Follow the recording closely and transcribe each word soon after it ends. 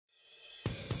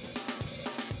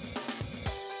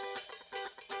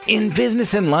In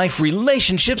business and life,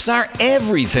 relationships are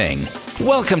everything.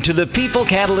 Welcome to the People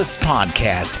Catalyst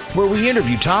podcast, where we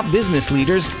interview top business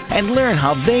leaders and learn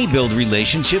how they build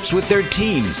relationships with their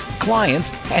teams,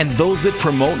 clients, and those that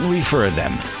promote and refer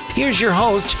them. Here's your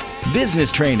host,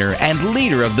 business trainer and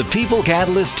leader of the People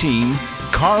Catalyst team,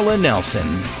 Carla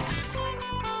Nelson.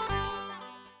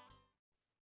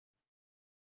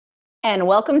 And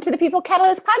welcome to the People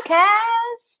Catalyst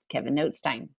podcast, Kevin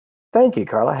Notestein. Thank you,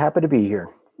 Carla. Happy to be here.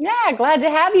 Yeah, glad to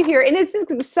have you here. And it's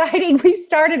exciting. We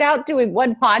started out doing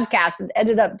one podcast and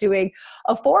ended up doing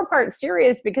a 4-part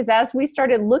series because as we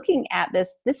started looking at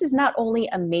this is not only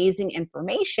amazing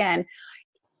information,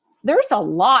 there's a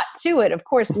lot to it. Of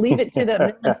course, leave it to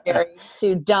the military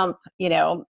to dump,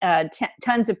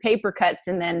 tons of paper cuts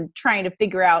and then trying to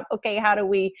figure out, okay, how do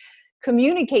we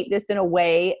communicate this in a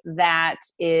way that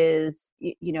is,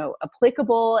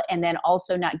 applicable and then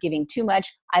also not giving too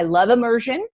much. I love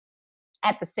immersion.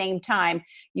 At the same time,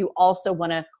 you also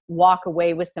want to walk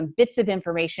away with some bits of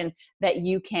information that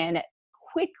you can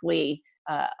quickly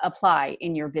apply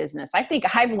in your business. I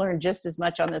think I've learned just as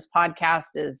much on this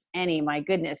podcast as any. My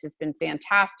goodness, it's been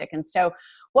fantastic. And so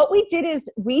what we did is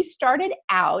we started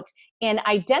out in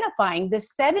identifying the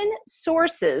 7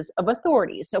 sources of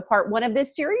authority. So part 1 of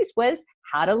this series was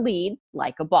how to lead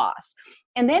like a boss.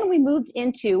 And then we moved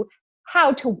into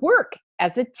how to work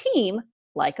as a team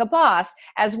like a boss,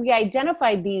 as we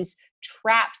identified these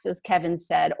traps, as Kevin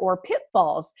said, or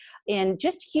pitfalls in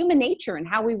just human nature and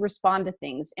how we respond to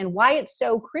things and why it's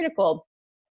so critical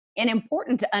and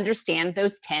important to understand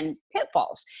those 10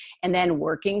 pitfalls. And then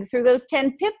working through those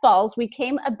 10 pitfalls, we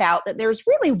came about that there's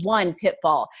really one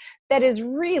pitfall that is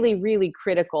really, really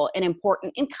critical and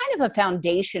important and kind of a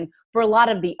foundation for a lot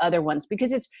of the other ones,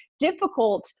 because it's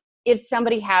difficult if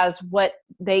somebody has what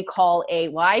they call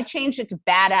I changed it to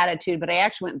bad attitude, but I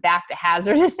actually went back to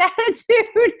hazardous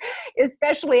attitude,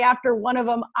 especially after one of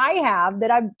them I have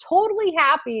that I'm totally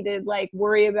happy to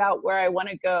worry about where I want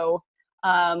to go.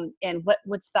 And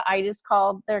what's the itis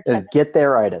called there? Is get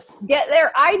there-itis. Get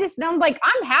there-itis. And I'm like,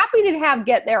 I'm happy to have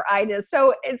get there-itis.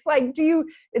 So it's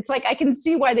like, I can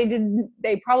see why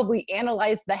they probably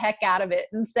analyzed the heck out of it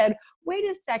and said, wait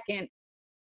a second,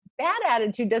 bad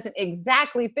attitude doesn't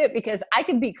exactly fit, because I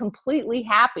can be completely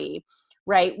happy,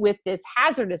 right, with this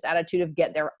hazardous attitude of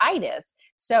get there-itis.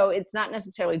 So it's not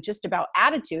necessarily just about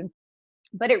attitude,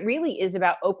 but it really is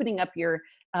about opening up your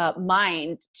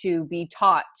mind to be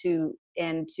taught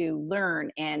and to learn.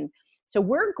 And so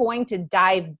we're going to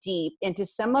dive deep into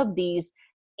some of these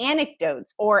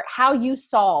anecdotes or how you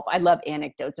solve. I love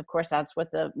anecdotes. Of course, that's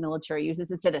what the military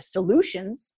uses instead of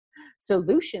solutions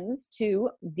to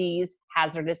these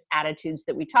hazardous attitudes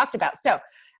that we talked about. So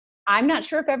I'm not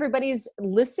sure if everybody's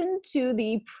listened to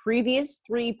the previous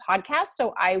 3 podcasts,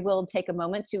 so I will take a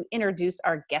moment to introduce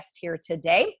our guest here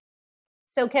today.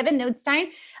 So Kevin Notestein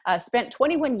spent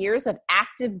 21 years of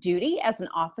active duty as an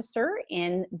officer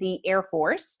in the Air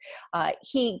Force.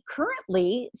 He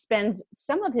currently spends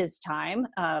some of his time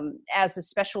as a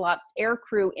special ops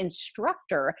aircrew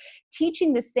instructor,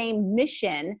 teaching the same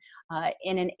mission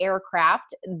in an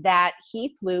aircraft that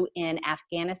he flew in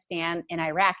Afghanistan and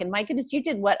Iraq. And my goodness, you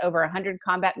did over 100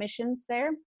 combat missions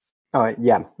there? Oh,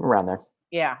 yeah, around there.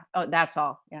 Yeah. Oh, that's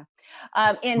all. Yeah.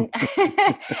 And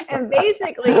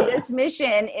basically this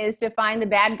mission is to find the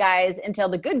bad guys and tell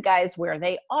the good guys where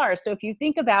they are. So if you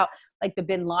think about the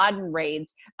bin Laden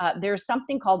raids, there's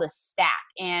something called a stack.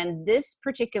 And this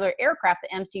particular aircraft,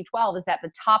 the MC-12, is at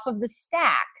the top of the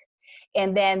stack.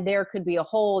 And then there could be a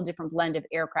whole different blend of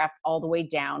aircraft all the way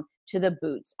down to the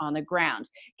boots on the ground.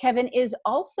 Kevin is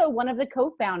also one of the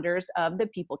co-founders of the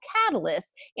People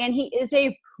Catalyst, and he is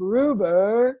a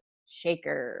prover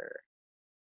shaker.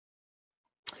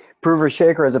 Prover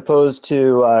shaker, as opposed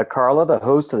to Carla, the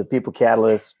host of the People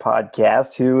Catalyst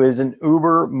podcast, who is an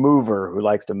Uber mover who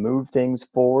likes to move things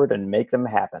forward and make them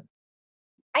happen.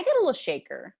 I get a little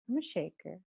shaker. I'm a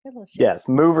shaker. Yes,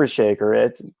 mover shaker.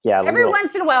 Every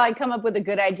once in a while I come up with a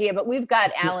good idea, but we've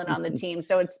got Alan on the team,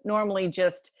 so it's normally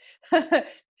just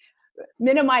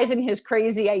minimizing his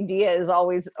crazy idea is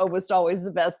almost always the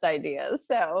best idea.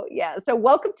 So yeah. So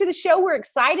welcome to the show. We're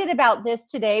excited about this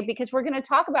today because we're going to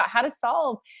talk about how to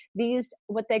solve these,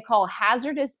 what they call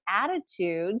hazardous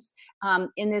attitudes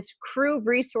in this crew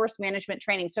resource management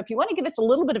training. So if you want to give us a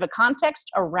little bit of a context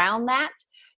around that,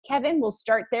 Kevin, we'll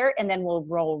start there and then we'll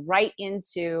roll right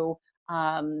into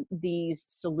these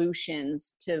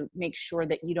solutions to make sure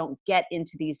that you don't get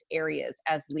into these areas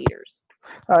as leaders?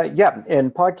 Yeah,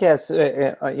 and podcasts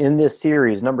in this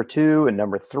series, number 2 and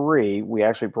number 3, we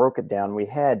actually broke it down. We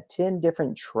had 10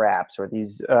 different traps, or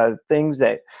these things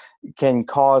that can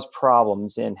cause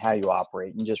problems in how you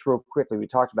operate. And just real quickly, we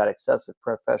talked about excessive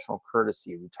professional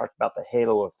courtesy. We talked about the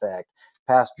halo effect,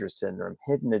 passenger syndrome,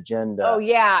 hidden agenda. Oh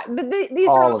yeah, but these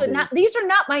are all all of not. these. These are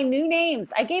not my new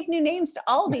names. I gave new names to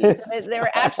all these, so they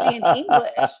were actually in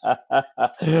English.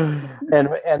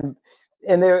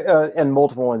 and there and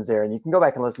multiple ones there, and you can go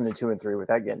back and listen to 2 and 3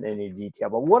 without getting any detail.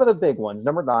 But one of the big ones,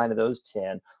 number 9 of those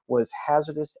 10, was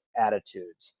hazardous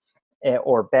attitudes,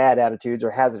 or bad attitudes, or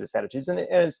hazardous attitudes, and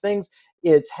it's things.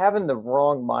 It's having the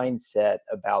wrong mindset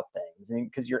about things, and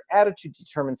because your attitude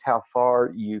determines how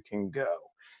far you can go.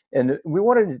 And we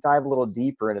wanted to dive a little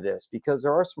deeper into this because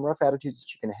there are some rough attitudes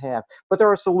that you can have, but there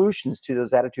are solutions to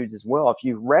those attitudes as well. If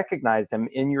you recognize them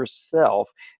in yourself,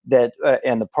 that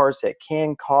and the parts that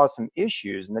can cause some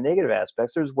issues and the negative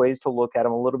aspects, there's ways to look at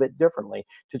them a little bit differently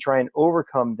to try and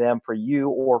overcome them for you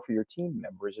or for your team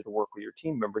members, or to work with your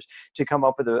team members to come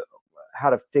up with how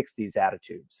to fix these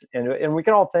attitudes. And we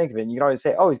can all think of it. And you can always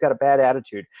say, oh, he's got a bad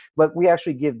attitude. But we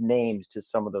actually give names to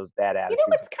some of those bad You attitudes.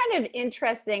 know what's kind of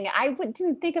interesting?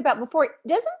 Didn't think about before.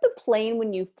 Doesn't the plane,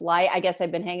 when you fly, I guess I've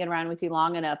been hanging around with you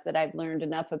long enough that I've learned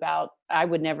enough about, I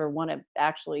would never want to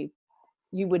actually,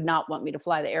 you would not want me to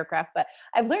fly the aircraft, but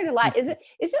I've learned a lot. Isn't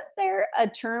there a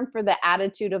term for the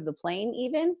attitude of the plane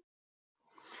even?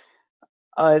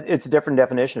 It's a different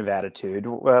definition of attitude,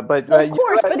 but Well, of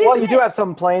course, but well, isn't you do it? have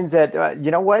some planes that you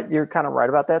know what, you're kind of right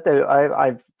about that.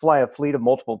 I fly a fleet of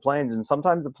multiple planes, and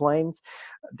sometimes the planes,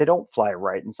 they don't fly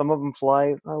right, and some of them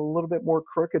fly a little bit more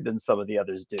crooked than some of the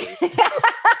others do.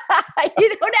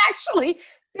 You don't actually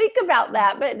think about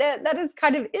that, but that is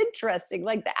kind of interesting,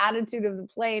 like the attitude of the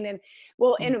plane. And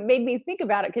well, and it made me think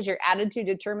about it because your attitude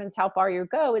determines how far you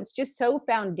go. It's just so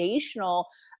foundational.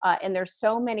 And there's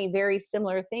so many very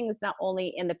similar things, not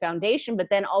only in the foundation, but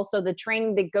then also the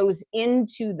training that goes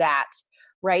into that,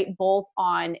 right? Both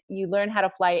on, you learn how to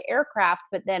fly aircraft,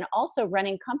 but then also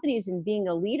running companies and being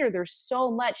a leader. There's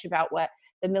so much about what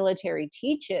the military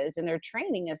teaches, and their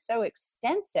training is so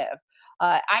extensive.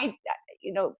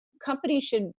 Companies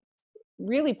should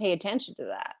really pay attention to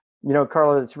that.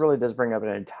 Carla, this really does bring up an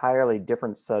entirely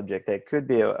different subject that could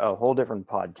be a whole different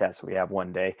podcast we have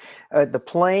one day. The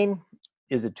plane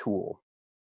is a tool.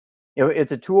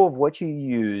 It's a tool of what you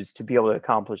use to be able to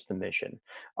accomplish the mission.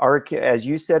 As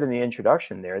you said in the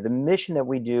introduction there, the mission that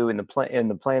we do in the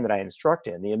plane that I instruct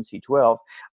in, the MC-12,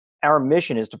 our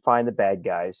mission is to find the bad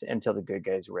guys and tell the good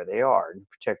guys where they are, and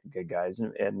protect the good guys,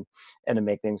 and to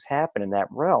make things happen in that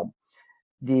realm.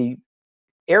 The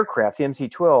aircraft, the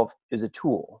MC-12, is a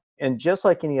tool. And just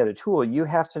like any other tool, you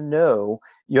have to know,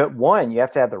 you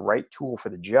have to have the right tool for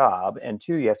the job, and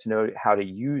 2, you have to know how to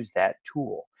use that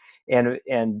tool. And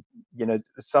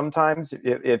sometimes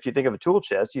if you think of a tool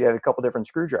chest, you have a couple different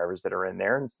screwdrivers that are in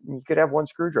there, and you could have one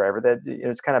screwdriver that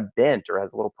is kind of bent or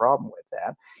has a little problem with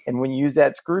that. And when you use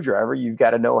that screwdriver, you've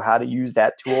got to know how to use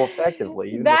that tool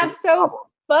effectively. That's so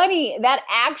funny. That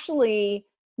actually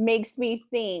makes me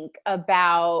think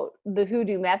about the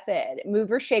hoodoo method: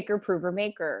 mover, shaker, prover,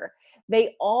 maker.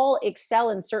 They all excel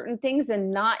in certain things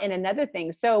and not in another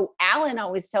thing. So Alan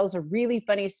always tells a really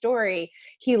funny story.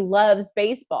 He loves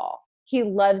baseball. He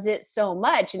loves it so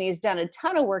much, and he's done a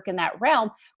ton of work in that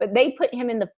realm, but they put him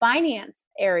in the finance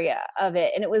area of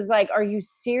it. And it was like, are you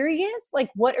serious? Like,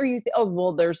 what are you? Oh,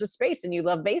 well, there's a space and you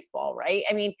love baseball, right?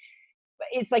 I mean,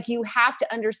 it's like you have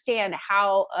to understand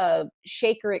how a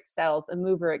shaker excels, a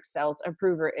mover excels, a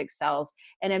prover excels,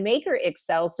 and a maker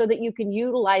excels, so that you can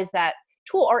utilize that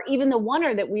tool. Or even the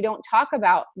oneer that we don't talk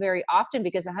about very often,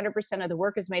 because 100% of the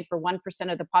work is made for 1%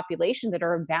 of the population that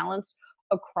are balanced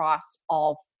across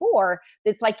all 4.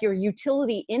 It's like your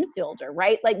utility infielder,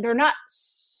 right? Like, they're not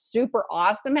super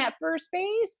awesome at first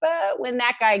base, but when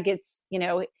that guy gets,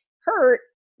 hurt,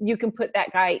 you can put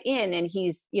that guy in, and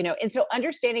he's, and so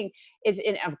understanding is,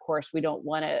 and of course we don't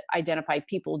want to identify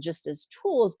people just as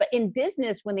tools, but in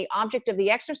business, when the object of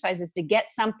the exercise is to get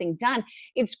something done,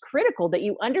 it's critical that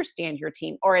you understand your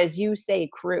team, or as you say,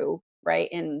 crew, right?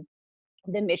 In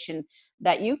the mission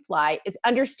that you fly, it's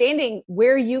understanding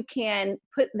where you can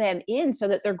put them in so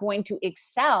that they're going to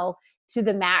excel to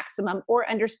the maximum, or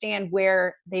understand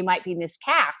where they might be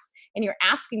miscast, and you're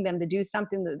asking them to do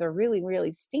something that they're really,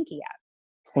 really stinky at.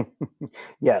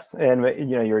 Yes, and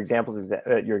your examples,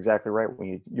 you're exactly right.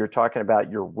 When you're talking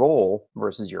about your role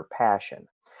versus your passion,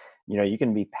 you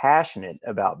can be passionate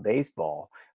about baseball,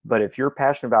 But if you're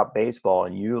passionate about baseball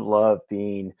and you love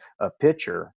being a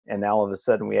pitcher, and now all of a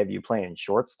sudden we have you playing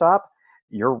shortstop,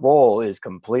 your role is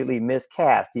completely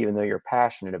miscast, even though you're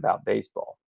passionate about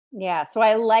baseball. Yeah, so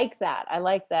I like that. I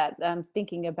like that.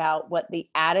 Thinking about what the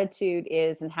attitude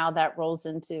is and how that rolls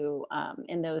into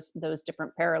in those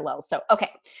different parallels. So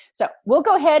okay, so we'll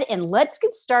go ahead and let's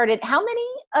get started. How many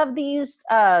of these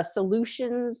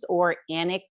solutions or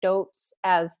anecdotes,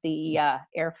 as the Air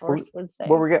Well, Force would say?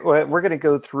 we're going to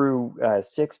go through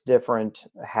 6 different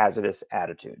hazardous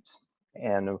attitudes.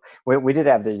 And we did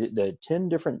have the 10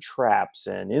 different traps.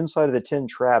 And inside of the 10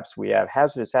 traps, we have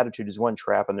hazardous attitude is one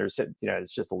trap. And there's,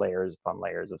 it's just layers upon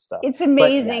layers of stuff. It's But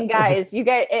amazing, yes. guys. You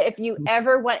guys, if you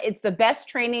ever want, it's the best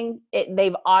training.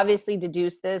 They've obviously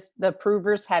deduced this. The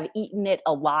provers have eaten it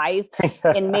alive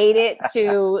and made it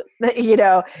to,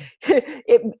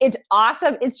 it's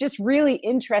awesome. It's just really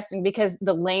interesting because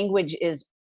the language is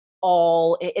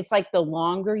it's like the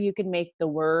longer you can make the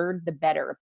word, the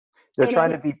better. They're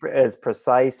trying to be as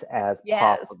precise as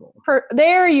possible.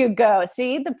 There you go.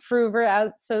 See, the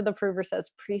prover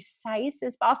says precise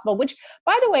as possible, which,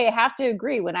 by the way, I have to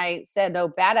agree. When I said, oh,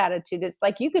 bad attitude, it's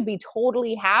like you could be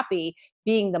totally happy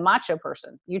being the macho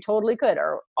person. You totally could,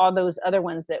 or all those other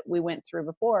ones that we went through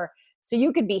before. So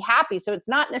you could be happy. So it's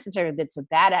not necessarily that it's a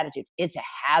bad attitude. It's a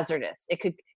hazardous. It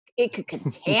could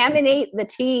contaminate the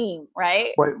team,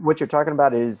 right? What you're talking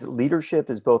about is leadership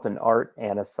is both an art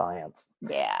and a science.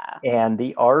 Yeah. And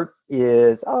the art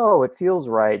is, it feels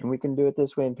right, and we can do it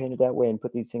this way and paint it that way and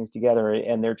put these things together.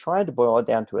 And they're trying to boil it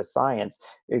down to a science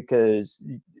because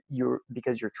you're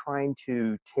trying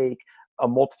to take a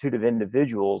multitude of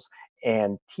individuals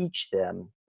and teach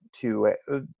them to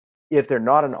if they're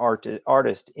not an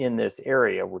artist in this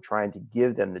area, we're trying to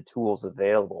give them the tools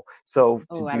available. So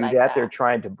to do that, they're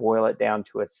trying to boil it down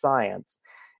to a science.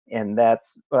 And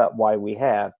that's why we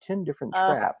have 10 different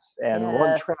traps. And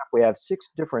one trap, we have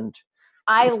 6 different.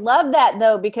 I love that,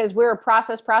 though, because we're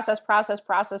process focused.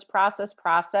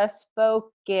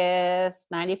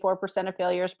 94% of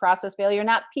failures, process failure,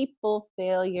 not people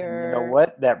failure. You know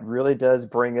what? That really does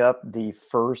bring up the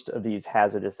first of these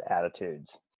hazardous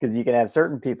attitudes. Because you can have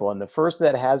certain people, and the first of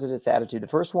that hazardous attitude, the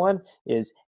first one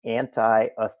is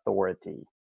anti-authority.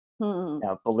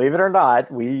 Now, believe it or not,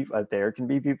 there can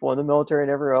be people in the military and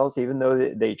everywhere else, even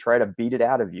though they try to beat it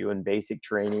out of you in basic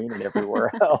training and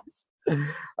everywhere else.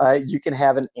 You can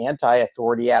have an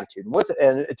anti-authority attitude.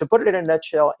 And to put it in a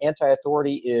nutshell,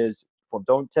 anti-authority is, well,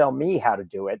 don't tell me how to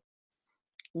do it.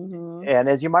 Mm-hmm. And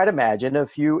as you might imagine, a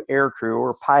few aircrew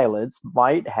or pilots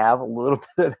might have a little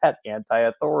bit of that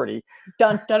anti-authority.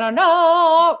 Dun, dun, dun,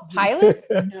 dun. Pilots?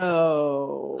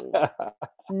 No.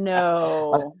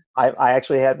 No. I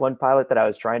actually had one pilot that I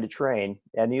was trying to train,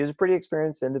 and he was a pretty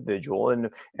experienced individual. And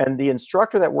the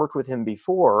instructor that worked with him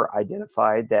before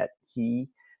identified that he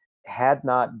had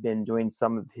not been doing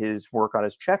some of his work on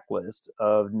his checklist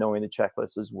of knowing the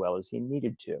checklist as well as he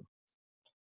needed to.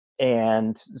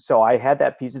 And so I had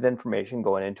that piece of information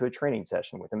going into a training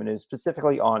session with him, and it was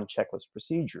specifically on checklist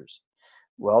procedures.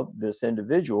 Well, this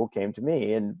individual came to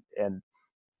me, and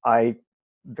I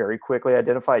very quickly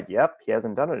identified, yep, he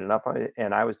hasn't done it enough.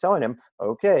 And I was telling him,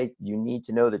 okay, you need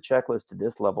to know the checklist to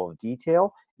this level of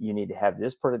detail. You need to have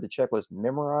this part of the checklist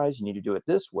memorized. You need to do it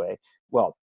this way.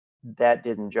 Well, that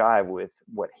didn't jive with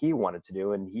what he wanted to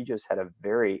do. And he just had a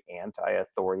very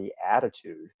anti-authority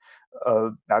attitude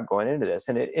about going into this.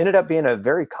 And it ended up being a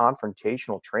very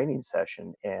confrontational training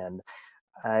session. And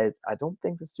I don't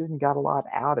think the student got a lot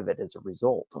out of it as a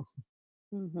result.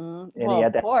 Mm-hmm. Well,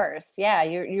 of course. Yeah.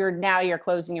 You're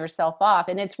closing yourself off.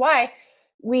 And it's why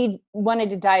we wanted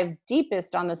to dive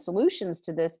deepest on the solutions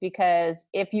to this, because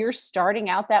if you're starting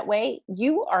out that way,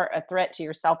 you are a threat to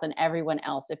yourself and everyone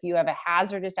else. If you have a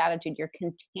hazardous attitude, you're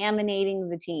contaminating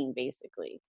the team,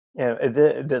 basically. Yeah,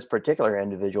 this particular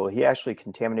individual, he actually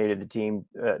contaminated the team.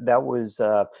 That was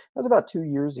about 2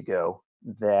 years ago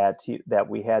that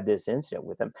we had this incident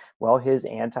with him. Well, his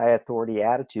anti-authority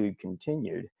attitude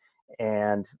continued.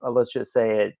 And let's just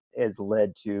say it has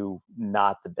led to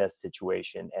not the best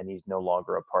situation, and he's no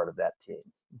longer a part of that team.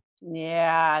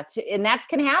 Yeah, and that's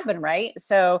can happen, right?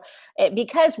 So,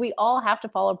 because we all have to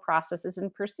follow processes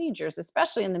and procedures,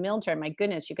 especially in the military. My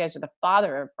goodness, you guys are the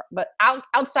father of. But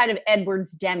outside of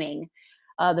Edwards Deming,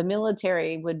 the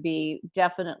military would be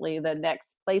definitely the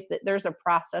next place that there's a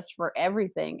process for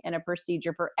everything and a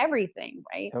procedure for everything,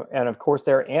 right? And of course,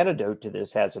 their antidote to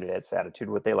this hazardous attitude,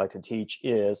 what they like to teach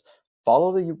is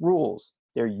follow the rules.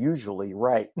 They're usually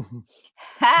right.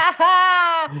 That's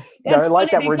I like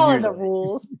funny. that word, They call it usually. the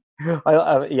rules.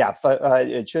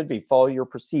 It should be follow your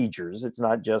procedures. It's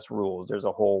not just rules. There's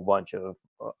a whole bunch of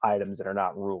items that are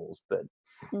not rules, but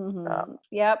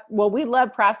Yep. Well, we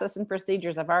love process and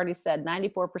procedures. I've already said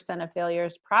 94% of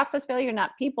failures, process failure,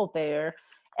 not people failure.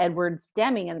 Edward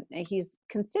Deming, and he's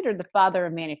considered the father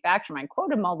of manufacturing. I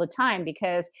quote him all the time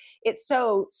because it's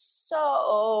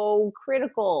so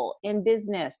critical in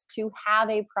business to have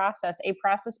a process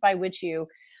by which you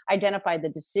identify the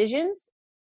decisions.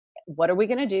 What are we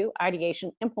going to do?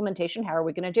 Ideation, implementation. How are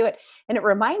we going to do it? And it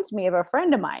reminds me of a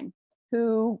friend of mine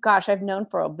who, gosh, I've known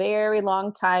for a very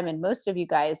long time. And most of you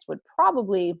guys would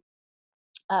probably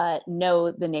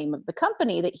know the name of the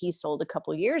company that he sold a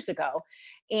couple years ago.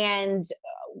 And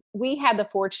we had the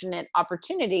fortunate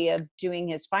opportunity of doing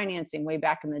his financing way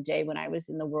back in the day when I was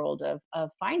in the world of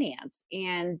finance.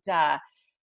 And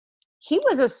he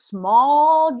was a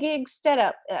small gig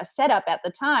setup at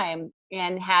the time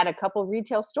and had a couple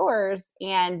retail stores.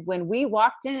 And when we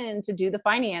walked in to do the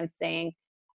financing,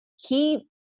 he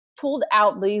pulled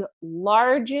out the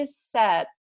largest set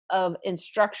of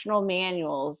instructional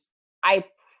manuals I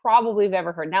probably have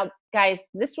ever heard. Now, guys,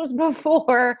 this was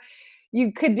before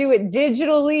you could do it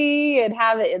digitally and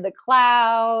have it in the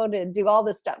cloud and do all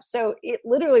this stuff. So it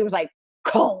literally was like,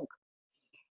 conk.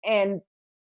 And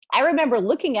I remember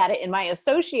looking at it, and my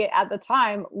associate at the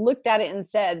time looked at it and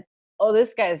said, oh,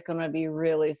 this guy is going to be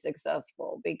really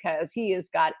successful because he has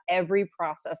got every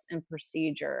process and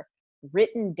procedure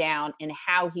written down in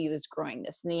how he was growing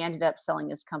this. And he ended up selling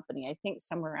his company, I think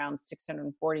somewhere around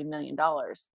 $640 million.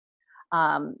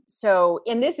 And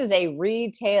this is a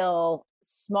retail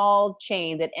small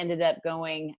chain that ended up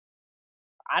going,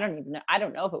 I don't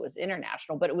know if it was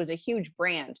international, but it was a huge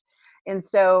brand. And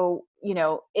so,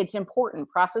 it's important.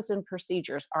 Process and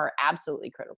procedures are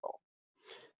absolutely critical.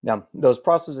 now those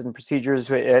processes and procedures,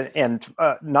 and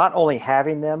not only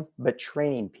having them, but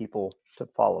training people to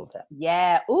follow them.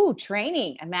 Yeah. Ooh,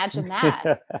 training. Imagine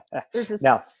that. There's this.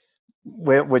 Now,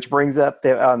 which brings up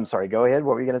I'm sorry, go ahead.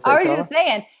 What were you going to say, I was Carla? just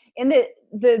saying, and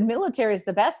the military is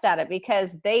the best at it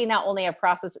because they not only have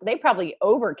process, they probably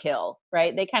overkill,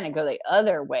 right? They kind of go the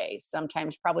other way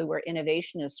sometimes, probably where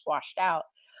innovation is squashed out.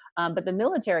 But the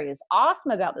military is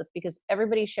awesome about this because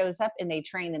everybody shows up and they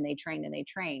train and they train and they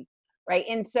train, right?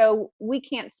 And so we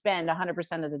can't spend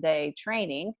 100% of the day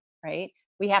training, right?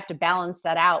 We have to balance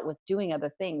that out with doing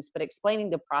other things, but explaining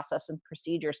the process and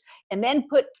procedures, and then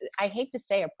I hate to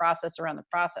say a process around the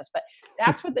process, but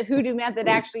that's what the hoodoo method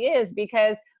actually is,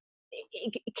 because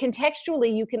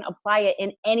contextually you can apply it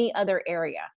in any other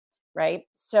area, right?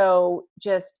 So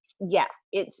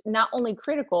it's not only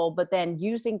critical, but then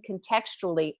using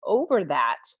contextually over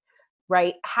that,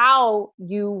 right? How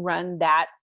you run that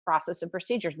process and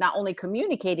procedures, not only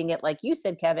communicating it, like you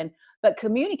said, Kevin, but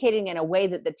communicating in a way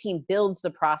that the team builds the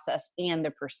process and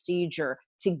the procedure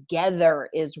together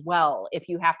as well. If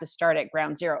you have to start at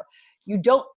ground zero, you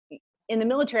don't, in the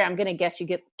military, I'm going to guess you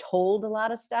get told a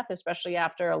lot of stuff, especially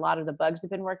after a lot of the bugs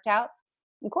have been worked out.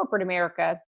 In corporate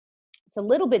America, it's a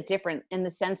little bit different in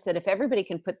the sense that if everybody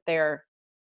can put their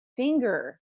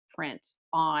fingerprint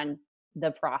on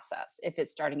the process, if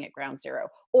it's starting at ground zero,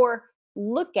 or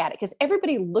look at it, because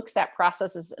everybody looks at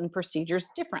processes and procedures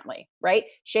differently, right?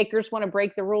 Shakers want to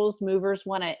break the rules, movers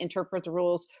want to interpret the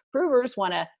rules, provers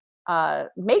want to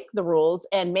make the rules,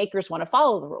 and makers want to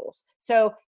follow the rules.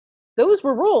 So those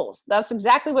were rules. That's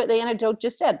exactly what the anecdote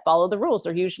just said. Follow the rules.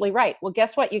 They're usually right. Well,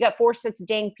 guess what? You got 4 sets of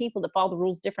dang people that follow the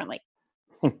rules differently.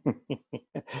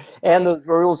 And those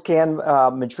rules can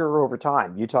mature over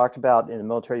time. You talked about in the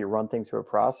military, you run things through a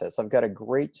process. I've got a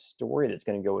great story that's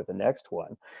going to go with the next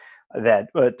one that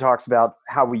talks about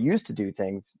how we used to do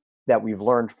things that we've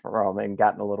learned from and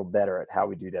gotten a little better at how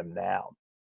we do them now.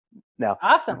 Now,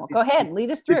 awesome. Well, go ahead.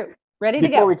 Lead us through. Ready to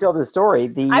go. Before we tell the story,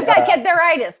 I've got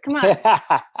there-itis. Come on.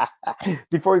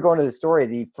 Before we go into the story,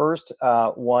 the first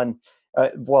one,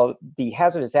 the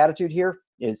hazardous attitude here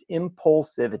is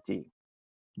impulsivity.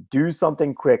 Do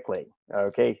something quickly.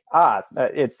 Okay.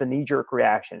 It's the knee-jerk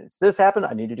reaction. It's this happened,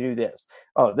 I need to do this.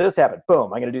 Oh, this happened.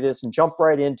 Boom, I'm going to do this, and jump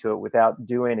right into it without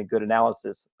doing a good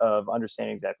analysis of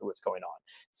understanding exactly what's going on.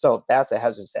 So that's a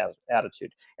hazardous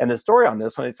attitude. And the story on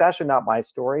this one, it's actually not my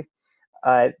story.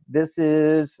 This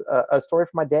is a story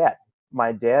from my dad.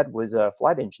 My dad was a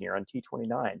flight engineer on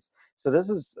T-29s. So this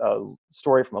is a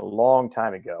story from a long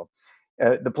time ago.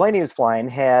 The plane he was flying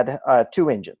had 2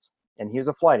 engines, and he was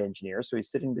a flight engineer, so he's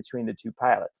sitting between the 2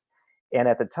 pilots. And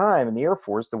at the time in the Air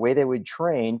Force, the way they would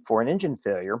train for an engine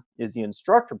failure is the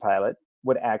instructor pilot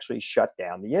would actually shut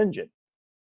down the engine.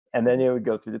 And then they would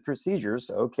go through the procedures.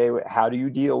 Okay, how do you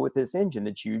deal with this engine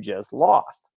that you just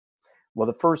lost? Well,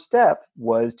 the first step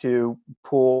was to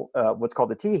pull what's called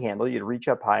the T handle. You'd reach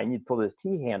up high and you'd pull this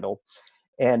T handle,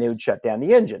 and it would shut down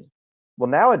the engine. Well,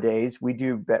 nowadays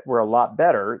we're a lot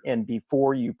better. And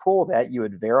before you pull that, you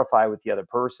would verify with the other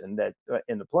person that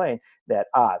in the plane that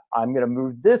I'm going to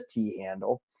move this T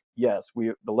handle. Yes,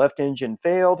 the left engine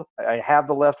failed. I have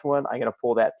the left one. I'm going to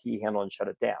pull that T handle and shut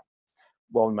it down.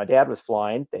 Well, when my dad was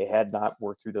flying, they had not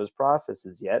worked through those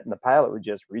processes yet, and the pilot would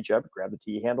just reach up, grab the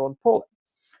T handle, and pull it.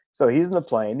 So he's in the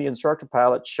plane. The instructor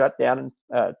pilot shut down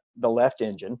the left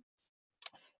engine,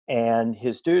 and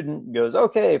his student goes,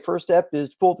 "Okay, first step is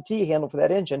to pull the T handle for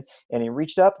that engine." And he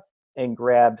reached up and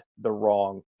grabbed the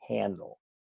wrong handle.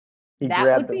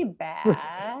 That would be bad.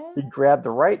 He grabbed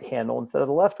the right handle instead of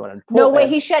the left one, and no way,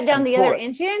 he shut down the other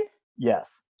engine?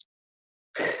 Yes.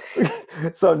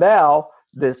 So now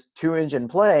this 2-engine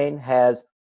plane has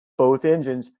both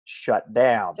engines shut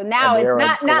down. So now it's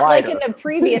not like in the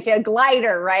previous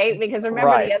glider, right? Because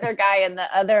remember the other guy in the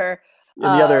other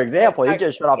example, he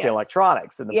just shut off the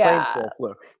electronics and the plane still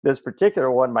flew. This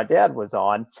particular one my dad was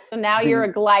on. So now you're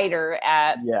a glider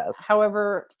at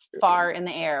however far in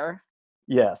the air.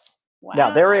 Yes. Wow.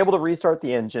 Now they're able to restart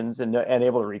the engines and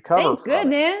able to recover. Thank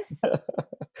goodness.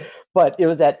 But it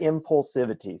was that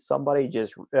impulsivity. Somebody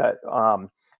just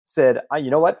said, "You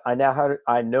know what?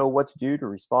 I know what to do to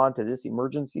respond to this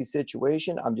emergency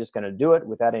situation. I'm just going to do it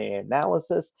without any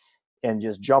analysis and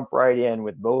just jump right in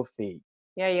with both feet."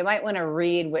 Yeah, you might want to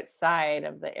read which side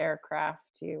of the aircraft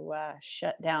you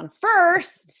shut down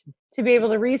first to be able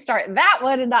to restart that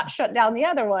one and not shut down the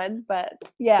other one. But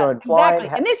yes, so exactly.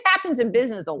 And this happens in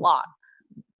business a lot.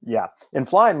 Yeah. In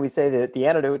flying, we say that the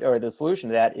antidote or the solution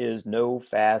to that is no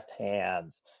fast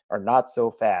hands, or not so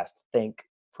fast. Think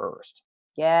first.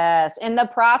 Yes. And the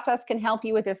process can help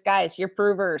you with this, guys. You're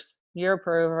provers.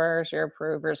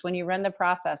 When you run the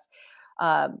process,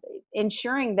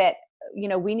 ensuring that,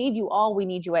 we need you all, we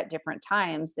need you at different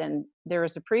times. And there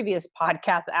was a previous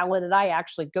podcast, Alan and I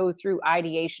actually go through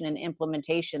ideation and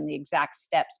implementation, the exact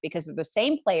steps, because of the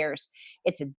same players.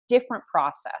 It's a different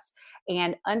process.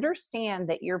 And understand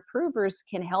that your provers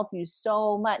can help you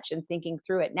so much in thinking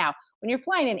through it. Now, when you're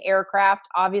flying an aircraft,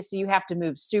 obviously you have to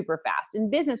move super fast. In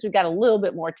business, we've got a little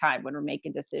bit more time when we're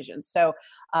making decisions. So,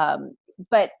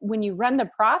 but when you run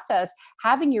the process,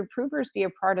 having your provers be a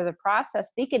part of the process,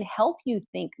 they can help you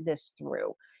think this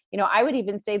through. I would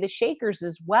even say the shakers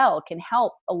as well can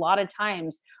help a lot of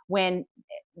times when,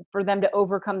 for them to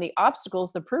overcome the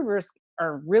obstacles, the provers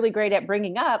are really great at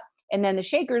bringing up, and then the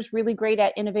shakers really great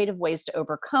at innovative ways to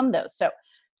overcome those. So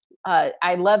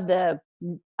I love the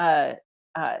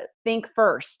think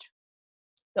first.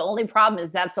 The only problem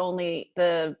is that's only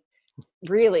the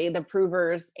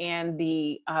provers and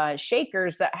the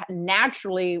shakers that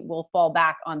naturally will fall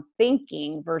back on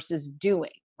thinking versus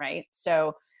doing, right?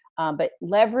 So, but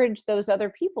leverage those other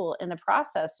people in the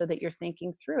process so that you're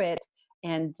thinking through it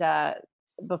and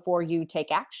before you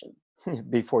take action.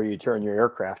 Before you turn your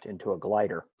aircraft into a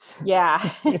glider.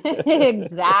 Yeah,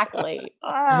 exactly.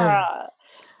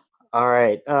 All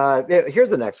right.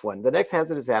 Here's the next one. The next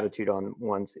hazardous attitude on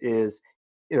ones is,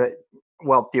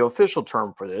 the official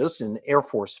term for this in Air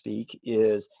Force speak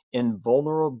is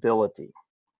invulnerability.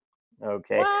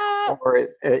 Okay. Or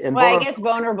I guess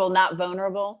vulnerable, not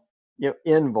vulnerable.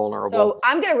 Invulnerable. So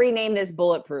I'm going to rename this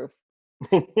bulletproof.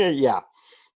 Yeah.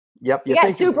 Yep. You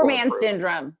got Superman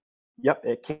syndrome. Yep.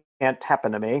 It can't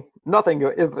happen to me. Nothing.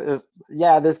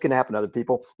 This can happen to other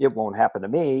people. It won't happen to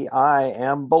me. I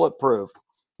am bulletproof.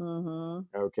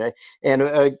 Mm-hmm. Okay. And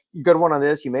a good one on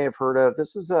this, you may have heard of.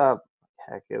 This is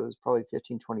it was probably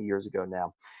 15, 20 years ago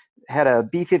now. Had a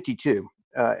B-52,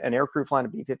 an aircrew flying a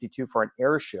B-52 for an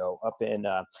air show up in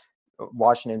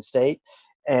Washington State.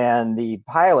 And the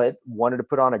pilot wanted to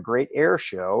put on a great air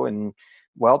show. And,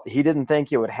 he didn't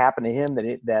think it would happen to him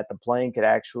that the plane could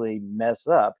actually mess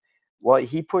up. Well,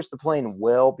 he pushed the plane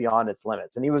well beyond its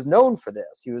limits. And he was known for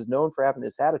this. He was known for having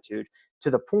this attitude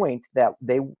to the point that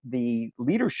the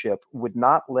leadership would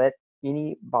not let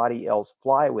anybody else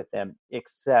fly with them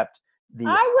except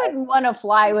I wouldn't want to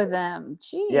fly with them.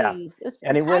 Jeez. Yeah. It's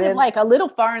kind of like a little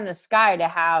far in the sky to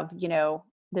have,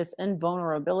 this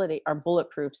invulnerability or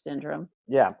bulletproof syndrome.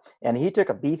 Yeah. And he took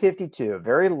a B-52, a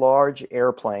very large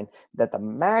airplane that the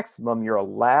maximum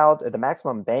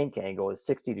bank angle is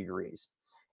 60 degrees,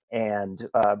 and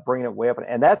bringing it way up.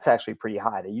 And that's actually pretty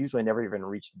high. They usually never even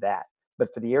reach that.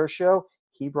 But for the air show,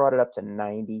 he brought it up to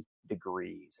 90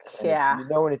 degrees. And if you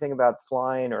know anything about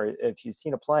flying, or if you've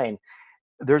seen a plane,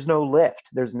 there's no lift.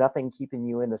 There's nothing keeping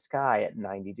you in the sky at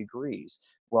 90 degrees.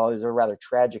 Well, it was a rather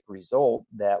tragic result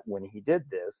that when he did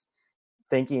this,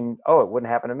 thinking, it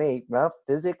wouldn't happen to me. Well,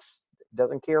 physics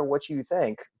doesn't care what you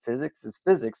think. Physics is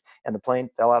physics, and the plane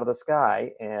fell out of the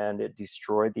sky and it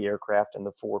destroyed the aircraft and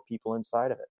the 4 people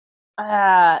inside of it.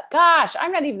 Gosh,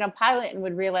 I'm not even a pilot and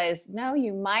would realize, no,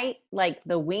 you might, like,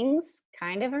 the wings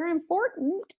kind of are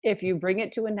important. If you bring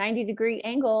it to a 90-degree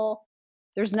angle,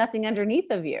 there's nothing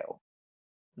underneath of you.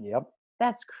 Yep.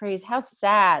 That's crazy. How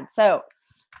sad. So,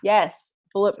 yes,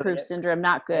 So bulletproof syndrome,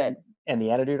 not good. and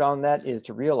the attitude on that is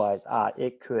to realize,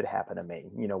 it could happen to me.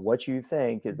 What you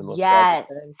think is the most tragic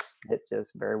Yes. thing, it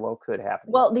just very well could happen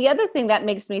to Well, you. the other thing that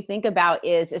makes me think about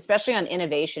is, especially on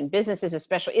innovation, businesses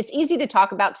especially, it's easy to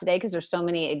talk about today because there's so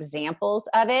many examples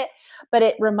of it, but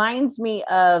it reminds me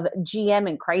of GM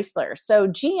and Chrysler. So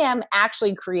GM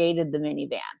actually created the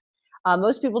minivan.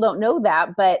 Most people don't know that,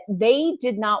 but they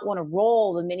did not want to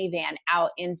roll the minivan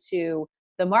out into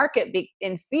the market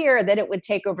in fear that it would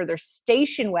take over their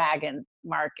station wagon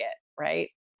market, right?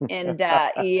 And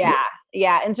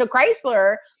yeah. And so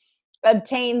Chrysler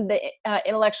obtained the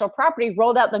intellectual property,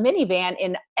 rolled out the minivan,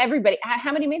 and everybody,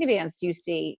 how many minivans do you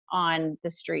see on the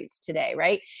streets today,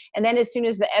 right? And then as soon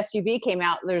as the SUV came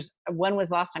out, when was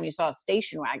the last time you saw a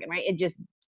station wagon, right? It just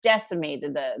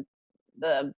decimated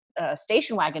the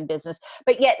station wagon business,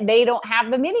 but yet they don't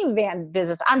have the minivan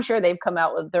business. I'm sure they've come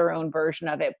out with their own version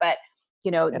of it, but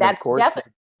And of that's course,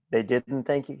 definitely. they didn't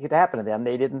think it could happen to them.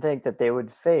 They didn't think that they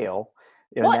would fail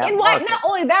in Well, that and why market. not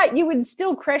only that, you would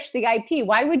still crush the IP.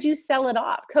 Why would you sell it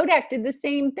off? Kodak did the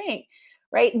same thing,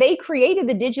 right? They created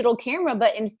the digital camera,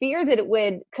 but in fear that it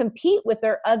would compete with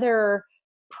their other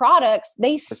products,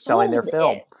 they For selling their sold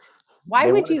film. it. Why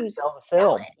They would wanted to you sell the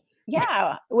sell film. it?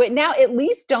 Yeah. Now at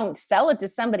least don't sell it to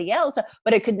somebody else,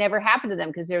 but it could never happen to them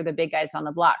because they're the big guys on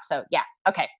the block. So yeah.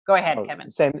 Okay. Go ahead, Oh, Kevin.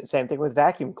 same thing with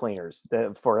vacuum cleaners.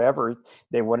 Forever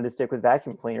they wanted to stick with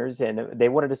vacuum cleaners, and they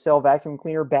wanted to sell vacuum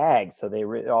cleaner bags. So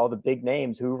all the big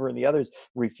names, Hoover and the others,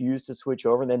 refused to switch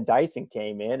over. And then Dyson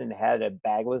came in and had a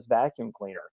bagless vacuum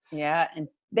cleaner. Yeah, and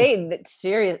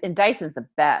serious, and Dyson's the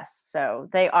best. So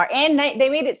they are, and they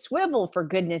made it swivel for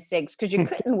goodness sakes, because you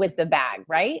couldn't with the bag,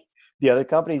 right? The other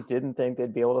companies didn't think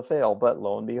they'd be able to fail, but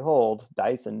lo and behold,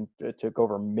 Dyson took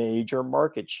over major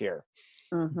market share.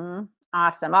 Mm-hmm.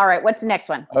 Awesome. All right, what's the next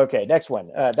one? Okay, next one.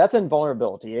 That's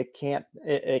invulnerability. It can't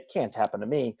happen to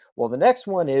me. Well, the next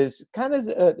one is kind of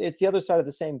it's the other side of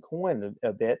the same coin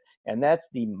a bit, and that's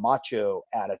the macho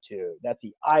attitude. That's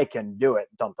the I can do it.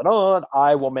 Dun, dun, dun,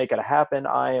 I will make it happen.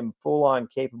 I am full on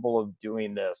capable of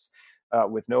doing this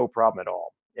with no problem at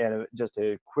all. And just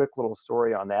a quick little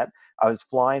story on that. I was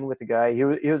flying with a guy. He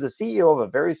was a CEO of a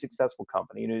very successful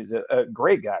company, and he was a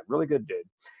great guy, really good dude.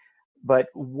 But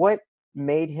what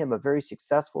made him a very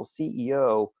successful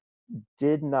CEO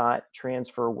did not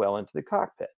transfer well into the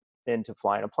cockpit, into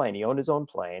flying a plane. He owned his own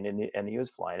plane, and he was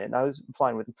flying it, and I was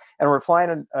flying with him. And we're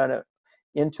flying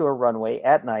into a runway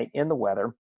at night in the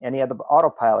weather, and he had the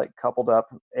autopilot coupled up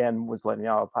and was letting the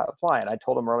autopilot fly. And I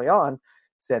told him early on,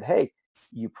 said, hey,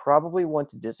 you probably want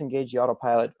to disengage the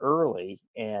autopilot early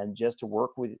and just to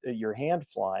work with your hand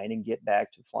flying and get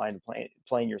back to flying the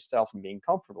plane yourself and being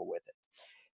comfortable with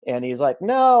it. And he's like,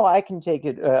 no, I can take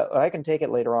it. I can take it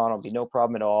later on. It'll be no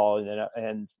problem at all.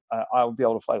 And I'll be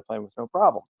able to fly the plane with no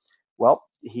problem. Well,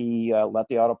 he let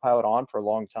the autopilot on for a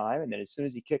long time. And then as soon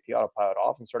as he kicked the autopilot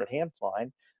off and started hand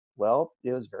flying, well,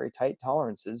 it was very tight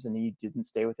tolerances and he didn't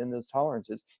stay within those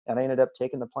tolerances. And I ended up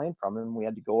taking the plane from him. We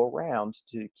had to go around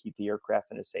to keep the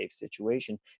aircraft in a safe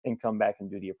situation and come back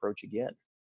and do the approach again.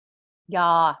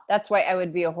 Yeah, that's why I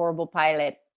would be a horrible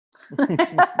pilot.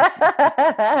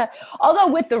 Although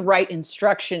with the right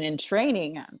instruction and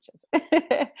training, I'm just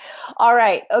all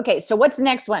right. Okay, so what's the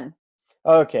next one?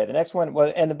 Okay, the next one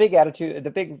was, and the big attitude, the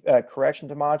big correction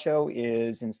to macho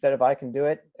is instead of I can do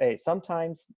it, hey,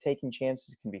 sometimes taking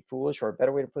chances can be foolish, or a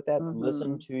better way to put that,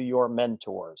 listen to your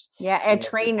mentors. Yeah, and If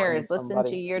you're finding trainers, listen to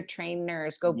somebody, your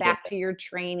trainers, go yes, back to your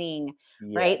training,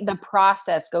 right? yes, The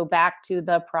process, go back to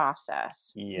the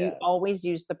process. You yes. always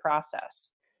use the process.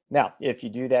 Now, if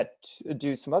you do that,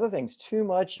 do some other things too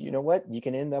much, you know what? You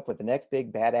can end up with the next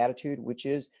big bad attitude, which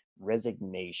is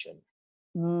resignation.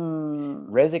 Mm.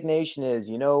 Resignation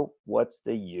is, what's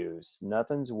the use?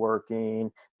 Nothing's working.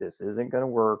 This isn't going to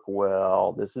work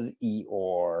well. This is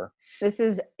Eeyore. This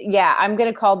is, I'm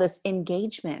going to call this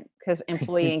engagement, because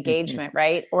employee engagement,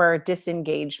 right? Or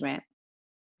disengagement.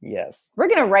 Yes. We're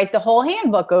going to write the whole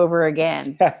handbook over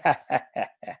again.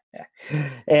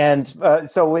 And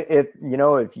so if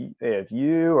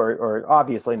you or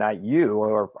obviously not you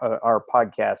or our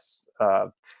podcasts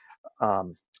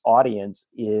audience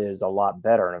is a lot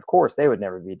better. And of course, they would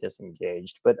never be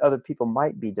disengaged, but other people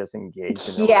might be disengaged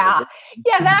in their Yeah. organization.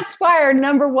 Yeah, that's why our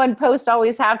number one post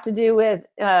always have to do with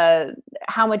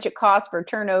how much it costs for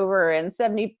turnover, and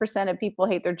 70% of people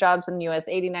hate their jobs in the US,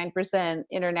 89%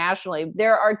 internationally.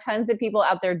 There are tons of people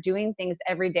out there doing things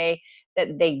every day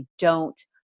that they don't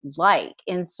like.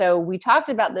 And so we talked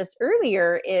about this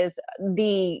earlier, is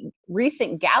the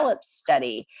recent Gallup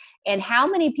study, and how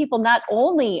many people not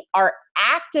only are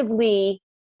actively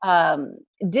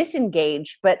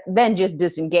disengaged, but then just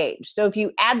disengaged. So if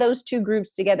you add those two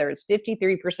groups together, it's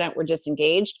 53% were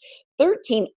disengaged,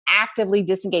 13 actively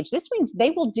disengaged. This means they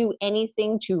will do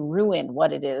anything to ruin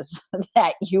what it is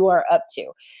that you are up to.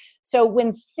 So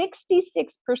when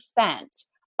 66%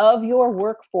 of your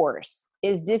workforce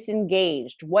is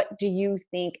disengaged, what do you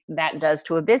think that does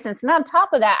to a business? And on top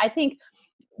of that, I think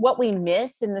what we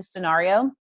miss in this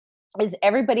scenario is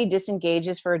everybody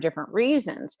disengages for different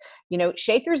reasons. You know,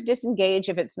 shakers disengage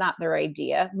if it's not their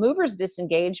idea. Movers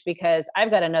disengage because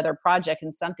I've got another project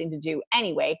and something to do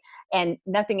anyway, and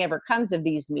nothing ever comes of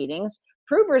these meetings.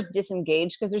 Provers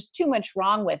disengage because there's too much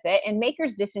wrong with it. And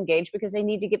makers disengage because they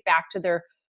need to get back to their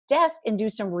desk and do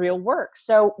some real work.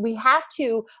 So we have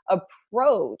to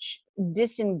approach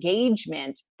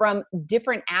disengagement from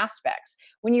different aspects.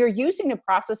 When you're using the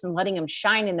process and letting them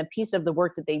shine in the piece of the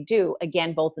work that they do,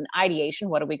 again, both in ideation,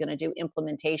 what are we going to do,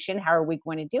 implementation, how are we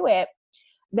going to do it,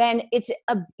 then it's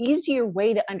an easier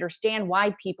way to understand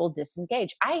why people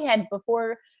disengage. I had,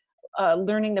 before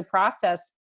learning the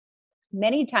process,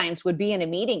 many times would be in a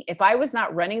meeting. If I was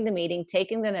not running the meeting,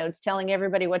 taking the notes, telling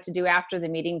everybody what to do after the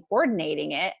meeting,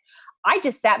 coordinating it, I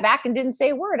just sat back and didn't say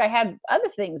a word. I had other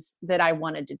things that I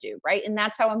wanted to do, right? And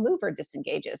that's how a mover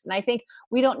disengages. And I think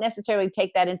we don't necessarily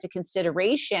take that into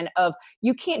consideration of,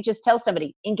 you can't just tell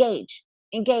somebody, engage,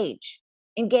 engage,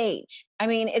 engage. I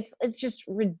mean, it's just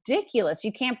ridiculous.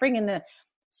 You can't bring in the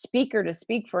speaker to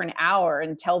speak for an hour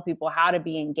and tell people how to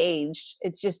be engaged.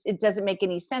 It's just, it doesn't make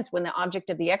any sense when the object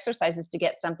of the exercise is to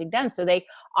get something done. So they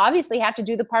obviously have to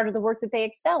do the part of the work that they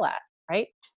excel at, right?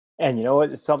 And you know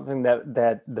what? It's something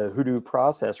that the Hoodoo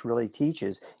process really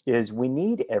teaches is we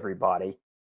need everybody,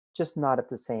 just not at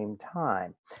the same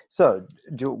time. So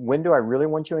when do I really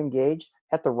want you engaged?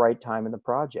 At the right time in the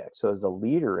project. So as a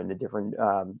leader in the different,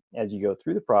 as you go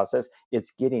through the process,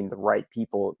 it's getting the right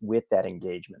people with that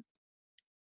engagement.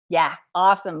 Yeah,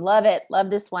 awesome. Love it. Love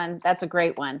this one. That's a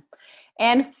great one.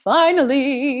 And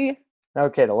finally,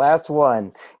 Okay, the last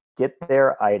one, get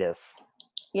there-itis.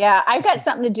 yeah, I've got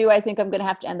something to do. I think I'm going to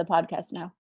have to end the podcast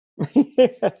now.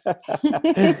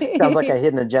 Sounds like a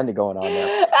hidden agenda going on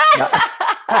there.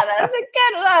 That's a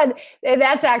good one. And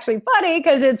that's actually funny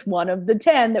because it's one of the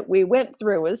 10 that we went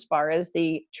through as far as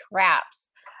the traps.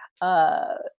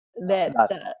 Yeah.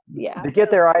 The get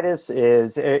there-itis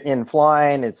is in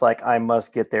flying. It's like, I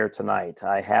must get there tonight.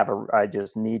 I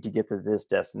just need to get to this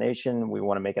destination. We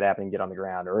want to make it happen and get on the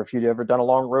ground. Or if you've ever done a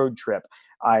long road trip,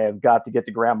 I have got to get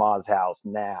to grandma's house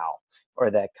now,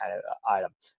 or that kind of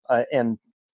item. And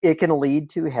it can lead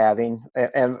to having,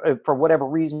 and for whatever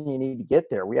reason you need to get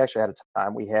there. We actually had a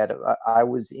time I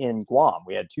was in Guam.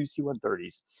 We had two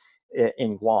C-130s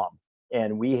in Guam.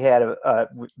 And we had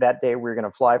that day we were going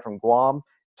to fly from Guam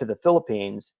to the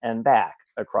Philippines and back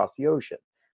across the ocean.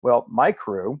 Well, my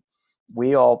crew,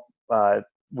 we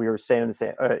were staying in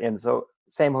the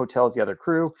same hotel as the other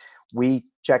crew. We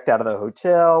checked out of the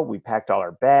hotel. We packed all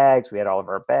our bags. We had all of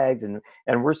our bags, and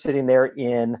we're sitting there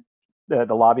in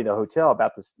the lobby of the hotel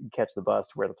about to catch the bus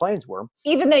to where the planes were.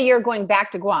 Even though you're going back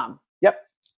to Guam. Yep.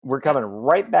 We're coming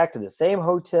right back to the same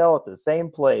hotel at the same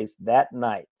place that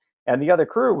night. And the other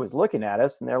crew was looking at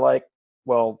us and they're like,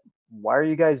 well, why are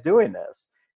you guys doing this?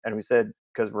 And we said,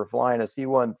 because we're flying a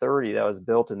C-130 that was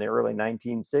built in the early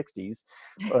 1960s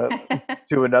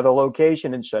to another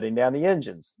location and shutting down the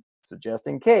engines. So just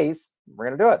in case, we're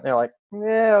going to do it. And they're like,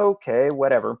 yeah, okay,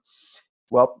 whatever.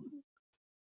 Well,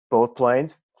 both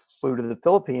planes flew to the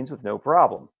Philippines with no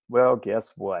problem. Well,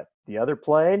 guess what? The other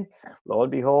plane, lo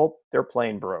and behold, their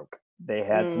plane broke. They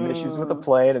had some issues with the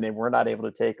plane and they were not able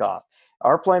to take off.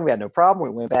 Our plane, we had no problem.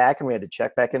 We went back and we had to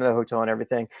check back into the hotel and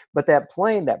everything. But that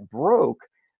plane that broke,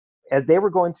 as they were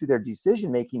going through their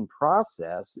decision-making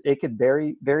process, it could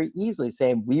very, very easily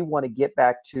say, we want to get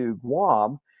back to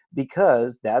Guam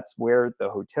because that's where the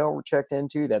hotel we're checked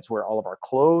into. That's where all of our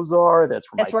clothes are. That's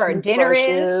where our dinner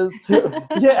is.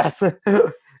 Yes.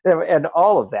 And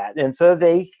all of that. And so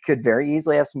they could very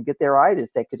easily have some get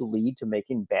there-itis that could lead to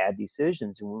making bad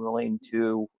decisions and willing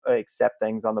to accept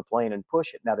things on the plane and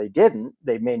push it. Now, they didn't.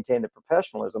 They maintained the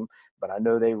professionalism, but I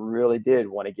know they really did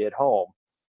want to get home.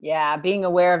 Yeah, being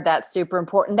aware of that's super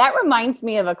important. That reminds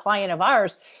me of a client of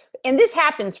ours, and this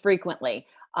happens frequently.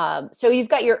 So you've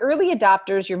got your early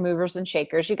adopters, your movers and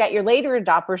shakers. You got your later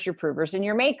adopters, your provers, and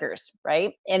your makers,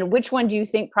 right? And which one do you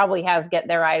think probably has get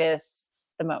there-itis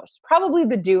the most? Probably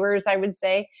the doers, I would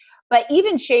say. But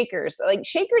even shakers, like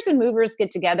shakers and movers get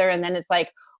together, and then it's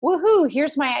like, woohoo,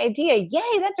 here's my idea.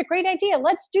 Yay, that's a great idea.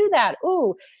 Let's do that.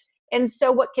 Ooh. And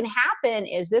so what can happen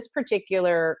is this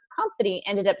particular company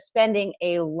ended up spending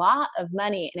a lot of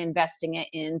money and investing it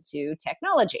into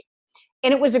technology.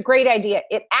 And it was a great idea.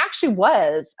 It actually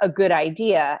was a good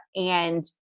idea. And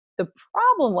the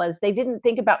problem was they didn't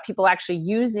think about people actually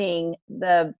using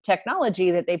the technology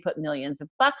that they put millions of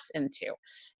bucks into.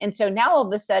 And so now all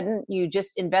of a sudden you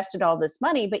just invested all this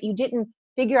money, but you didn't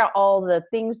figure out all the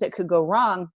things that could go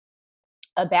wrong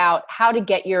about how to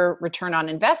get your return on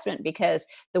investment, because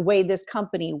the way this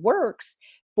company works,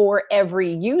 for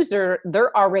every user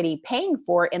they're already paying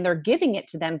for, and they're giving it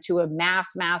to them to a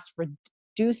mass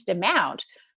reduced amount,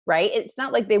 right? It's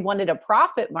not like they wanted a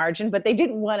profit margin, but they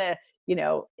didn't want to,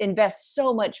 invest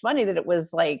so much money that it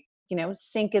was like,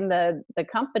 sinking the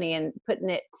company and putting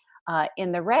it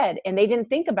in the red, and they didn't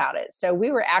think about it. So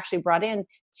we were actually brought in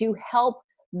to help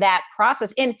that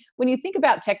process. And when you think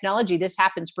about technology, this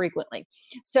happens frequently.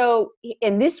 So,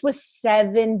 and this was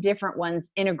 7 different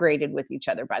ones integrated with each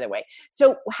other, by the way.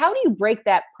 So how do you break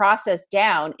that process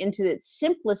down into its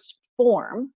simplest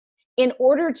form in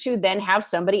order to then have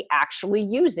somebody actually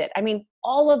use it? I mean,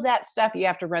 all of that stuff you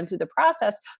have to run through the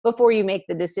process before you make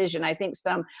the decision. I think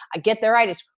I get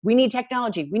there-itis. We need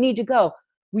technology. We need to go.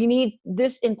 We need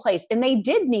this in place. And they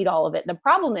did need all of it. The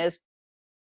problem is,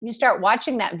 you start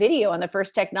watching that video on the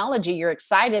first technology, you're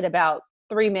excited about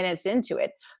 3 minutes into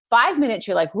it. 5 minutes,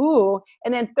 you're like, ooh.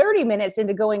 And then 30 minutes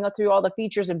into going through all the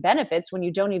features and benefits, when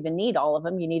you don't even need all of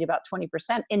them, you need about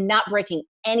 20%, and not breaking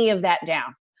any of that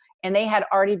down. And they had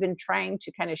already been trying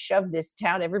to kind of shove this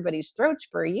down everybody's throats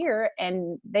for a year,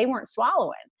 and they weren't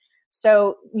swallowing.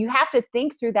 So you have to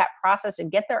think through that process,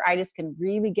 and get there-itis can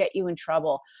really get you in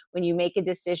trouble when you make a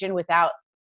decision without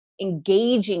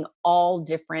engaging all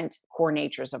different core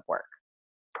natures of work.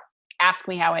 Ask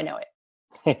me how I know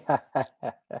it.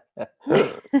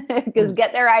 Because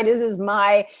get there-itis is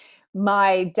my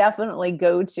definitely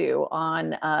go-to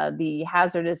on the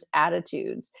hazardous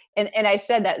attitudes. And I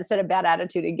said that instead of bad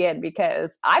attitude again,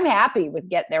 because I'm happy with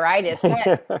get there-itis.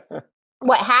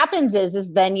 What happens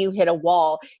is then you hit a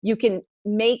wall. You can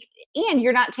make, and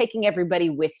you're not taking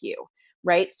everybody with you.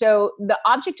 Right? So the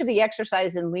object of the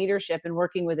exercise in leadership and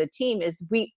working with a team is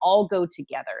we all go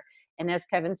together. And as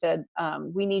Kevin said,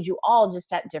 we need you all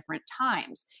just at different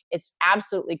times. It's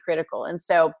absolutely critical. And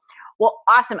so, well,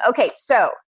 awesome. Okay.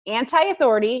 So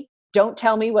anti-authority, don't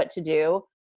tell me what to do.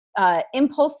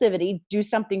 Impulsivity, do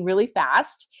something really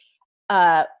fast.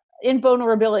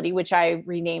 Invulnerability, which I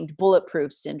renamed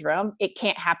bulletproof syndrome. It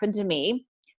can't happen to me.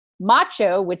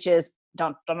 Macho, which is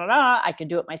I can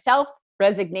do it myself.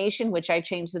 Resignation, which I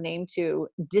changed the name to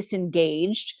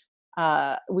disengaged.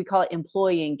 We call it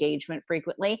employee engagement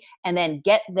frequently. And then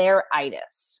get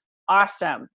there-itis.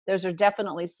 Awesome. Those are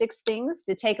definitely 6 things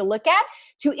to take a look at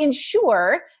to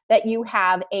ensure that you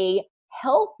have a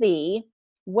healthy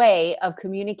way of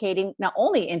communicating, not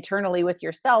only internally with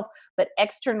yourself, but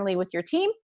externally with your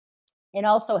team, and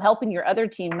also helping your other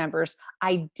team members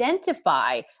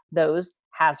identify those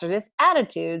hazardous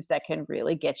attitudes that can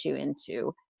really get you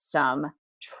into some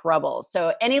trouble.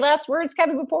 So any last words,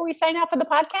 Kevin, before we sign off for the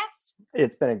podcast?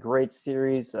 It's been a great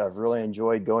series. I've really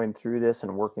enjoyed going through this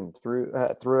and working through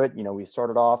it. We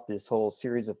started off this whole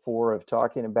series of 4 of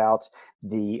talking about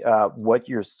the what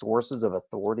your sources of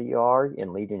authority are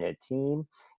in leading a team.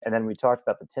 And then we talked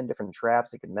about the 10 different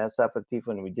traps that could mess up with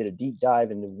people. And we did a deep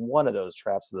dive into one of those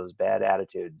traps, of those bad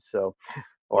attitudes.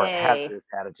 Or hazardous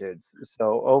attitudes.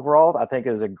 So overall, I think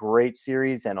it was a great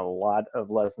series and a lot of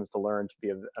lessons to learn to be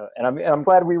and I'm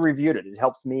glad we reviewed it. It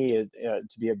helps me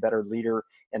to be a better leader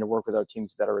and to work with our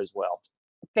teams better as well.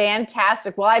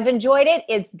 Fantastic. Well, I've enjoyed it.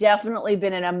 It's definitely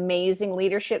been an amazing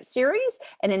leadership series.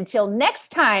 And until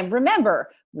next time,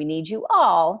 remember, we need you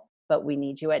all, but we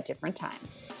need you at different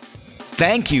times.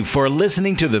 Thank you for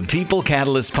listening to the People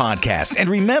Catalyst podcast. And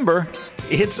remember,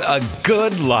 it's a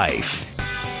good life.